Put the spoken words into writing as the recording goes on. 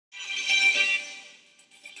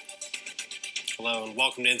Hello and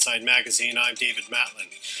welcome to Inside Magazine. I'm David Matlin.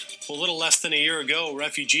 Well, a little less than a year ago,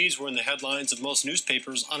 refugees were in the headlines of most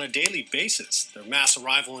newspapers on a daily basis. Their mass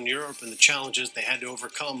arrival in Europe and the challenges they had to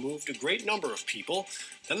overcome moved a great number of people.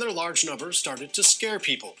 Then their large numbers started to scare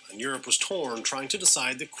people, and Europe was torn trying to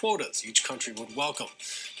decide the quotas each country would welcome.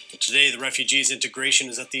 But today, the refugees' integration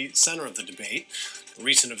is at the center of the debate.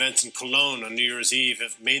 Recent events in Cologne on New Year's Eve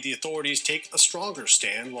have made the authorities take a stronger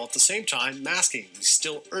stand, while at the same time masking the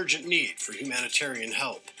still urgent need for humanitarian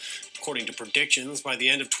help. According to predictions, by the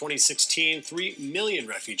end of 2016, 3 million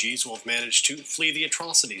refugees will have managed to flee the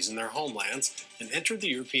atrocities in their homelands and enter the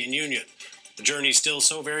European Union. The journey is still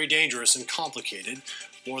so very dangerous and complicated.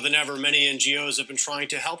 More than ever, many NGOs have been trying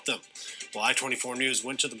to help them. Well, I24NEWS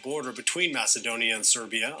went to the border between Macedonia and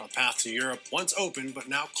Serbia, a path to Europe once open but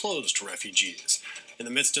now closed to refugees. In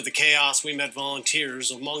the midst of the chaos, we met volunteers,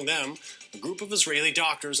 among them a group of Israeli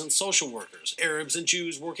doctors and social workers, Arabs and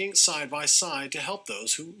Jews working side by side to help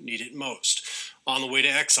those who need it most. On the Way to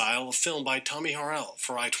Exile, a film by Tami Harel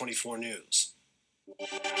for I24NEWS.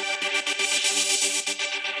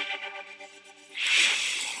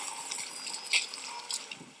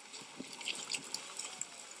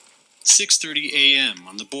 6:30 a.m.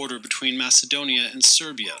 on the border between Macedonia and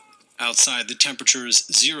Serbia. Outside, the temperature is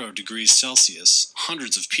 0 degrees Celsius.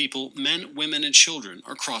 Hundreds of people, men, women, and children,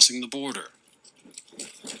 are crossing the border.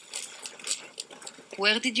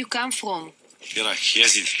 Where did you come from? Iraq,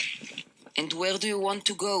 Yazid. And where do you want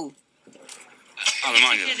to go?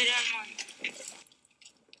 Almanya.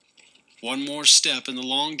 One more step in the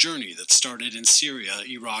long journey that started in Syria,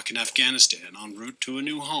 Iraq, and Afghanistan en route to a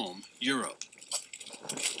new home, Europe.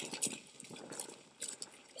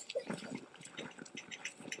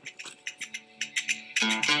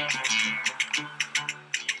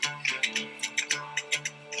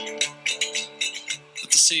 At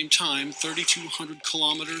the same time, 3,200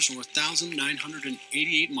 kilometers or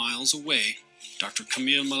 1,988 miles away, Dr.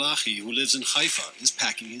 Kamil Malachi, who lives in Haifa, is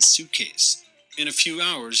packing his suitcase. In a few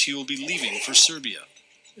hours, he will be leaving for Serbia.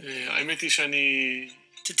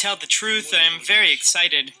 To tell the truth, I am very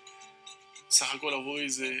excited.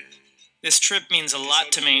 This trip means a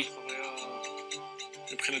lot to me.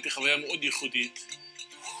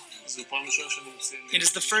 It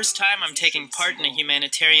is the first time I'm taking part in a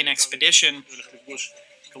humanitarian expedition,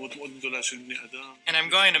 and I'm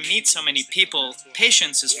going to meet so many people,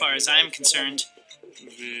 patients as far as I am concerned.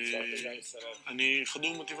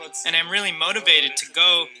 And I'm really motivated to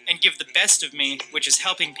go and give the best of me, which is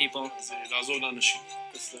helping people.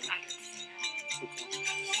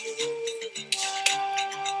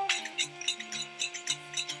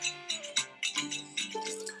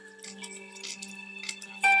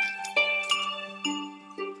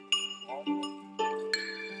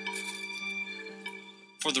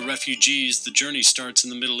 For the refugees, the journey starts in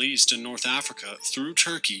the Middle East and North Africa, through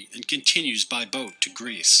Turkey, and continues by boat to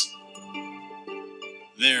Greece.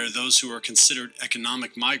 There, those who are considered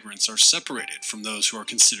economic migrants are separated from those who are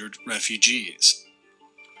considered refugees.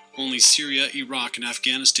 Only Syria, Iraq, and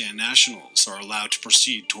Afghanistan nationals are allowed to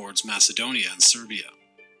proceed towards Macedonia and Serbia.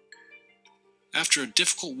 After a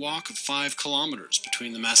difficult walk of 5 kilometers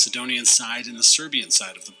between the Macedonian side and the Serbian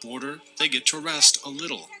side of the border, they get to rest a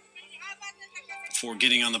little before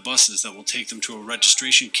getting on the buses that will take them to a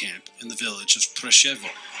registration camp in the village of Presevo.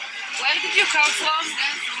 Where did you come from?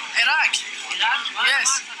 Iraq.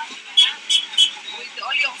 Yes. With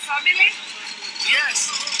all your family?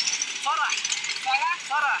 Yes. Farah. Farah?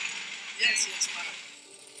 Farah. Yes, Farah.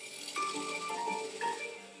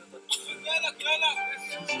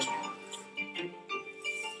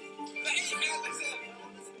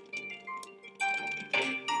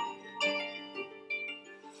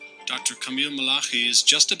 Dr. Kamil Malachi is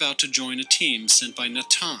just about to join a team sent by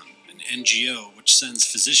Natan, an NGO which sends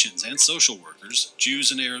physicians and social workers, Jews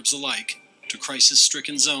and Arabs alike, to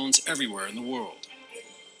crisis-stricken zones everywhere in the world.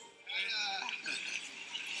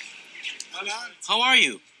 How are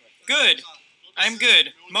you? Good. I'm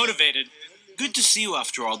good. Motivated. Good to see you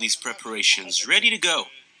after all these preparations. Ready to go.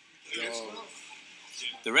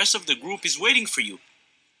 The rest of the group is waiting for you.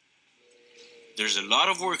 There's a lot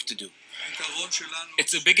of work to do.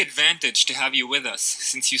 It's a big advantage to have you with us,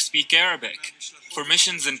 since you speak Arabic. For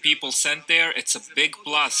missions and people sent there, it's a big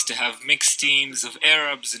plus to have mixed teams of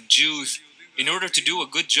Arabs and Jews in order to do a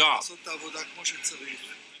good job.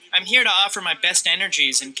 I'm here to offer my best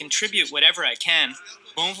energies and contribute whatever I can.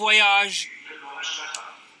 Bon voyage!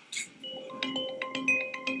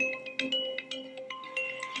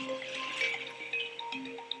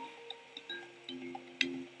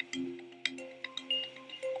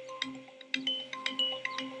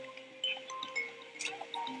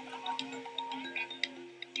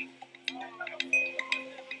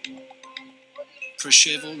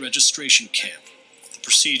 Presevo registration camp. The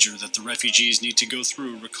procedure that the refugees need to go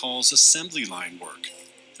through recalls assembly line work.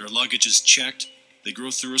 Their luggage is checked, they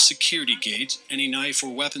go through a security gate, any knife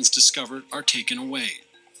or weapons discovered are taken away.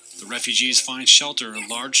 The refugees find shelter in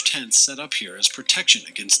large tents set up here as protection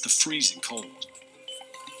against the freezing cold.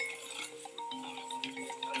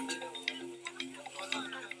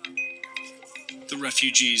 The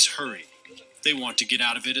refugees hurry. They want to get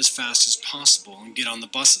out of it as fast as possible and get on the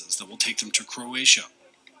buses that will take them to Croatia.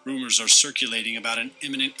 Rumors are circulating about an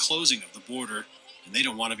imminent closing of the border, and they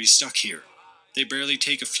don't want to be stuck here. They barely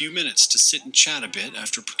take a few minutes to sit and chat a bit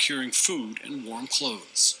after procuring food and warm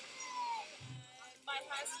clothes.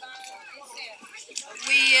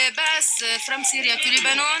 We pass from Syria to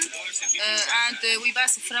Lebanon, and we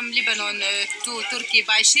pass from Lebanon to Turkey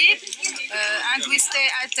by ship, and we stay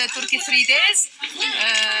at Turkey 3 days.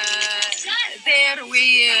 There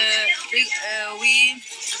we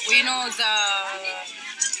know the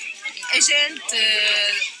agent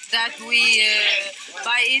that we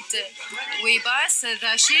buy it. We pass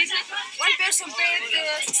the ship. One person paid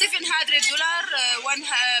 $700. One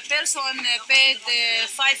person paid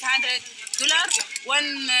 $500.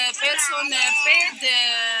 One person paid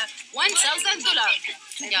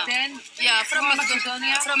 $1,000. Yeah, from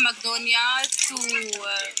Macedonia to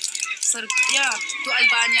Serbia, to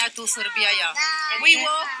Albania to Serbia. Yeah, we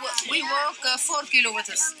walk 4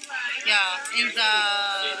 kilometers. Yeah, in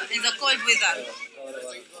the cold weather.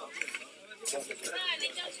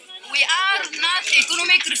 We are not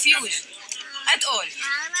economic refuge at all.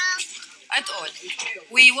 At all.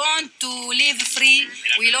 We want to live free.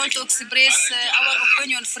 We want to express our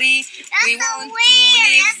opinion free. We want to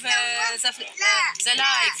live the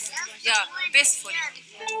life, peacefully.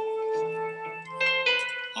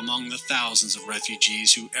 Among the thousands of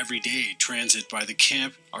refugees who every day transit by the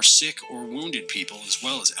camp are sick or wounded people as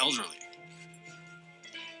well as elderly.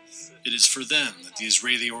 It is for them that the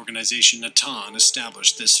Israeli organization Natan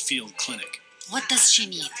established this field clinic. What does she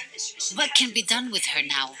need? What can be done with her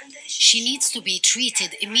now? She needs to be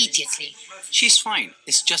treated immediately. She's fine.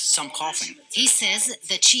 It's just some coughing. He says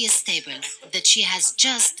that she is stable, that she has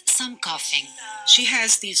just some coughing. She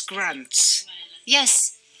has these grunts.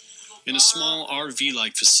 Yes. In a small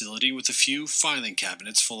RV-like facility with a few filing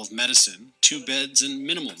cabinets full of medicine, 2 beds, and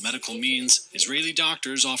minimal medical means, Israeli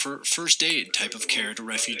doctors offer first aid type of care to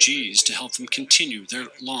refugees to help them continue their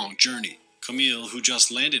long journey. Camille, who just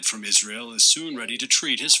landed from Israel, is soon ready to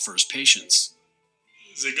treat his first patients.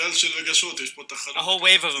 A whole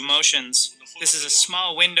wave of emotions. This is a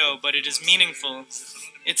small window, but it is meaningful.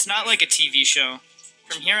 It's not like a TV show.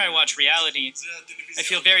 From here I watch reality. I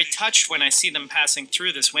feel very touched when I see them passing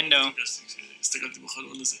through this window.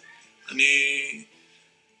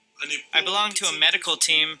 I belong to a medical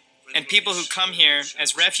team, and people who come here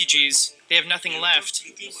as refugees, they have nothing left.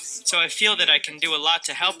 So I feel that I can do a lot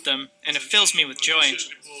to help them, and it fills me with joy.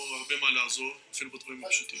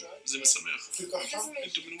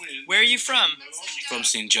 Where are you from? From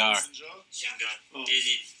Sinjar.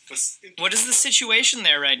 What is the situation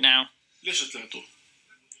there right now?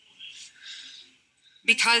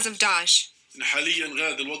 Because of Daesh. حاليا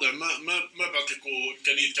غاد الوضع ما بعطيكم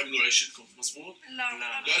امكانيه تكملوا عيشتكم مزبوط؟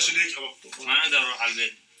 لا لاجل هيك هربتوا ما اقدر اروح على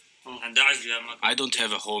البيت. I don't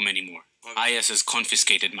have a home anymore. IS has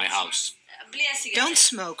confiscated my house. Don't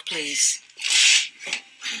smoke, please.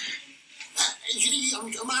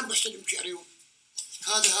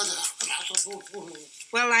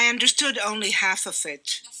 Well, I understood only half of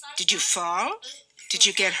it. Did you fall? Did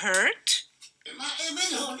you get hurt?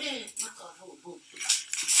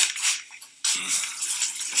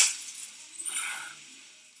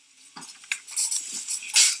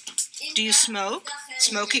 Do you smoke?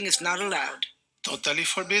 Smoking is not allowed. Totally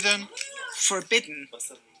forbidden? Forbidden.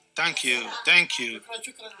 Thank you, thank you.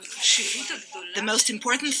 The most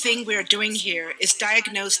important thing we are doing here is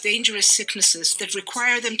diagnose dangerous sicknesses that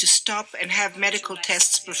require them to stop and have medical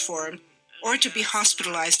tests performed or to be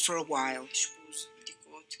hospitalized for a while.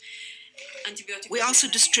 We also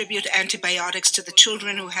distribute antibiotics to the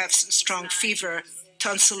children who have strong fever,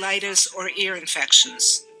 tonsillitis, or ear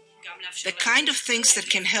infections. The kind of things that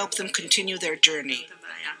can help them continue their journey.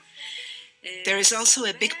 There is also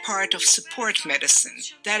a big part of support medicine,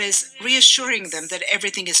 that is, reassuring them that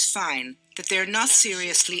everything is fine, that they're not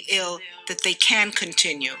seriously ill, that they can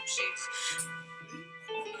continue.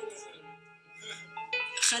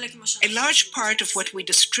 A large part of what we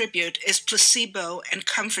distribute is placebo and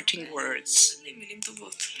comforting words.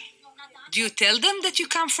 Do you tell them that you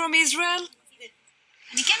come from Israel?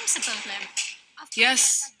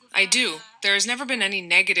 Yes, I do. There has never been any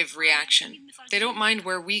negative reaction. They don't mind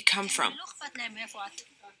where we come from.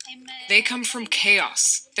 They come from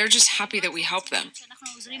chaos. They're just happy that we help them.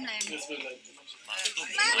 We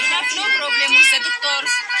have no problem with the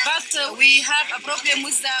doctors, but we have a problem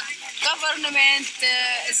with the government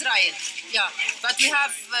Israel. Yeah, but we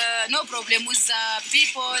have no problem with the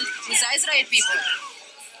people, with the Israeli people.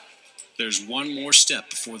 There's one more step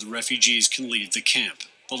before the refugees can leave the camp,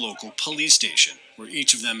 the local police station, where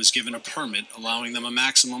each of them is given a permit allowing them a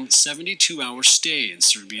maximum 72-hour stay in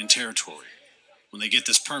Serbian territory. When they get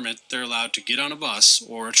this permit, they're allowed to get on a bus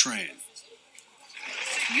or a train.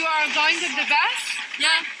 You are going with the bus?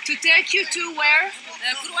 Yeah. To take you to where?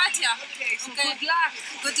 Croatia. Okay. Good luck.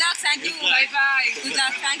 Good luck. Thank you. Bye bye. Good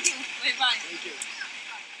luck. Thank you. Bye bye. Thank you.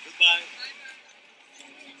 Goodbye.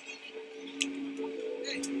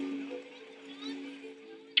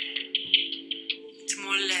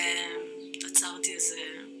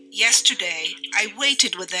 Yesterday, I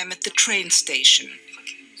waited with them at the train station.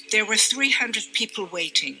 There were 300 people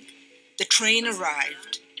waiting. The train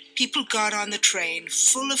arrived. People got on the train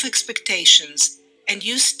full of expectations, and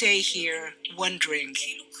you stay here wondering,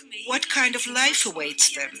 what kind of life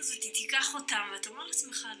awaits them?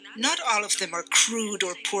 Not all of them are crude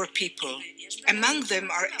or poor people. Among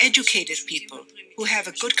them are educated people who have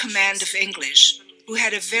a good command of English, who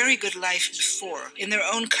had a very good life before in their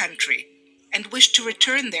own country, and wish to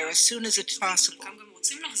return there as soon as it's possible.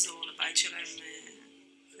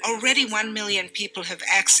 Already 1 million people have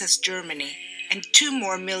accessed Germany, and 2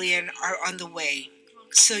 more million are on the way.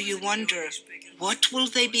 So you wonder, what will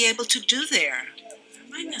they be able to do there?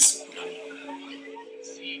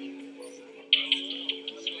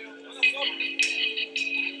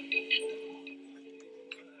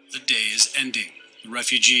 The day is ending. The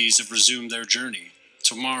refugees have resumed their journey.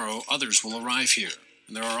 Tomorrow, others will arrive here.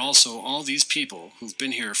 And there are also all these people who've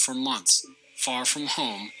been here for months, far from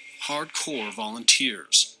home, hardcore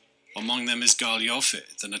volunteers. Among them is Gal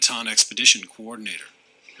Yofe, the Natan expedition coordinator.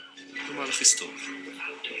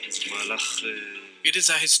 It is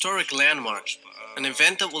a historic landmark, an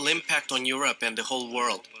event that will impact on Europe and the whole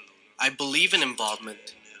world. I believe in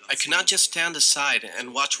involvement. I cannot just stand aside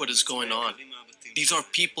and watch what is going on. These are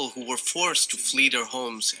people who were forced to flee their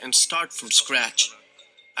homes and start from scratch.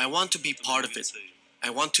 I want to be part of it. I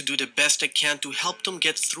want to do the best I can to help them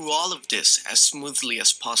get through all of this as smoothly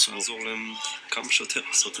as possible.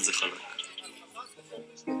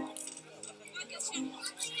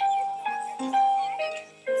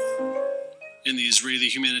 And the Israeli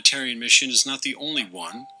humanitarian mission is not the only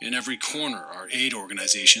one. In every corner are aid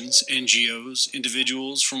organizations, NGOs,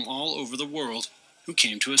 individuals from all over the world who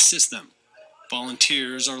came to assist them.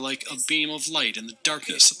 Volunteers are like a beam of light in the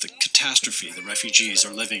darkness of the catastrophe the refugees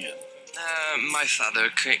are living in. My father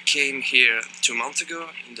came here 2 months ago,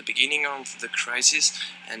 in the beginning of the crisis,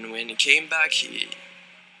 and when he came back, he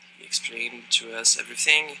explained to us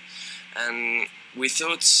everything, and we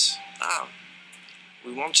thought,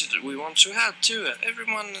 we want to help too.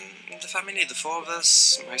 Everyone in the family, the 4 of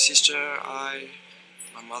us, my sister, I,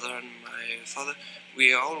 my mother, and my father,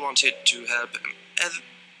 we all wanted to help,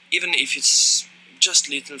 even if it's just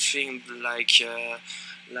little things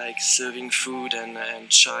like serving food and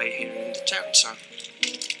chai here in the towns.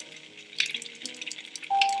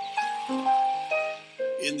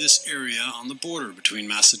 In this area on the border between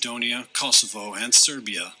Macedonia, Kosovo, and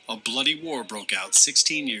Serbia, a bloody war broke out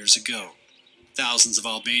 16 years ago. Thousands of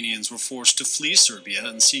Albanians were forced to flee Serbia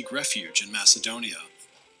and seek refuge in Macedonia.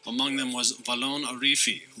 Among them was Valon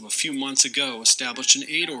Arifi, who a few months ago established an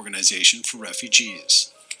aid organization for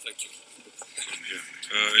refugees. Thank you.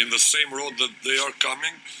 In the same road that they are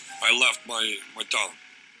coming, I left my town.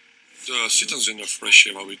 The citizens of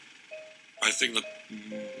Presevo, I think that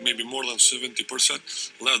maybe more than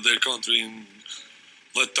 70% left their country in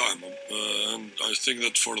that time. And I think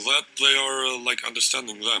that for that, they are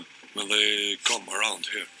understanding them when they come around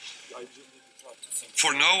here.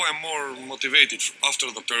 For now, I'm more motivated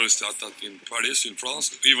after the terrorist attack in Paris, in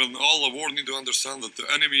France. Even all the world need to understand that the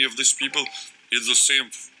enemy of these people is the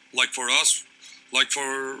same, like for us, like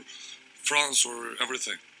for France or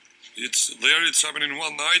everything. It's happening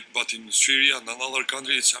one night, but in Syria and another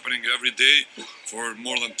country, it's happening every day for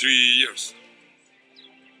more than 3 years.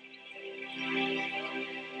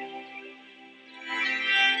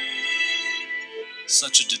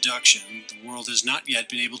 Such a deduction, the world has not yet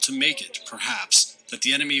been able to make it, perhaps, that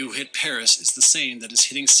the enemy who hit Paris is the same that is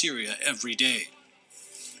hitting Syria every day.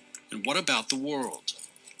 And what about the world?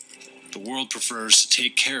 The world prefers to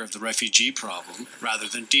take care of the refugee problem rather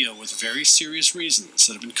than deal with very serious reasons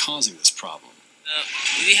that have been causing this problem.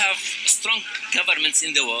 We have strong governments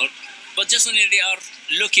in the world, but just only they are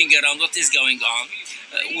looking around what is going on.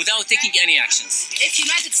 without taking any actions. If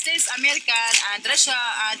United States, America, and Russia,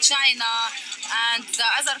 and China, and the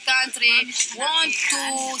other country want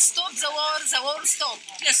to stop the war stop.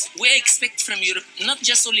 Yes, we expect from Europe, not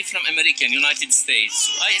just only from America and United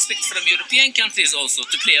States. I expect from European countries also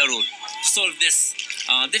to play a role to solve this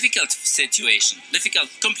difficult situation,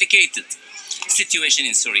 complicated situation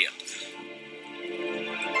in Syria.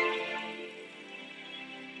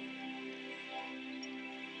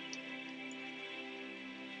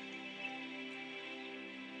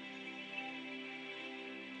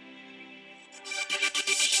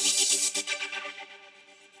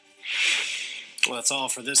 Well, that's all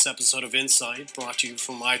for this episode of Insight, brought to you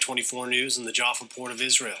from I24 News and the Jaffa Port of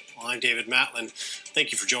Israel. I'm David Matlin.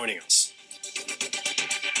 Thank you for joining us.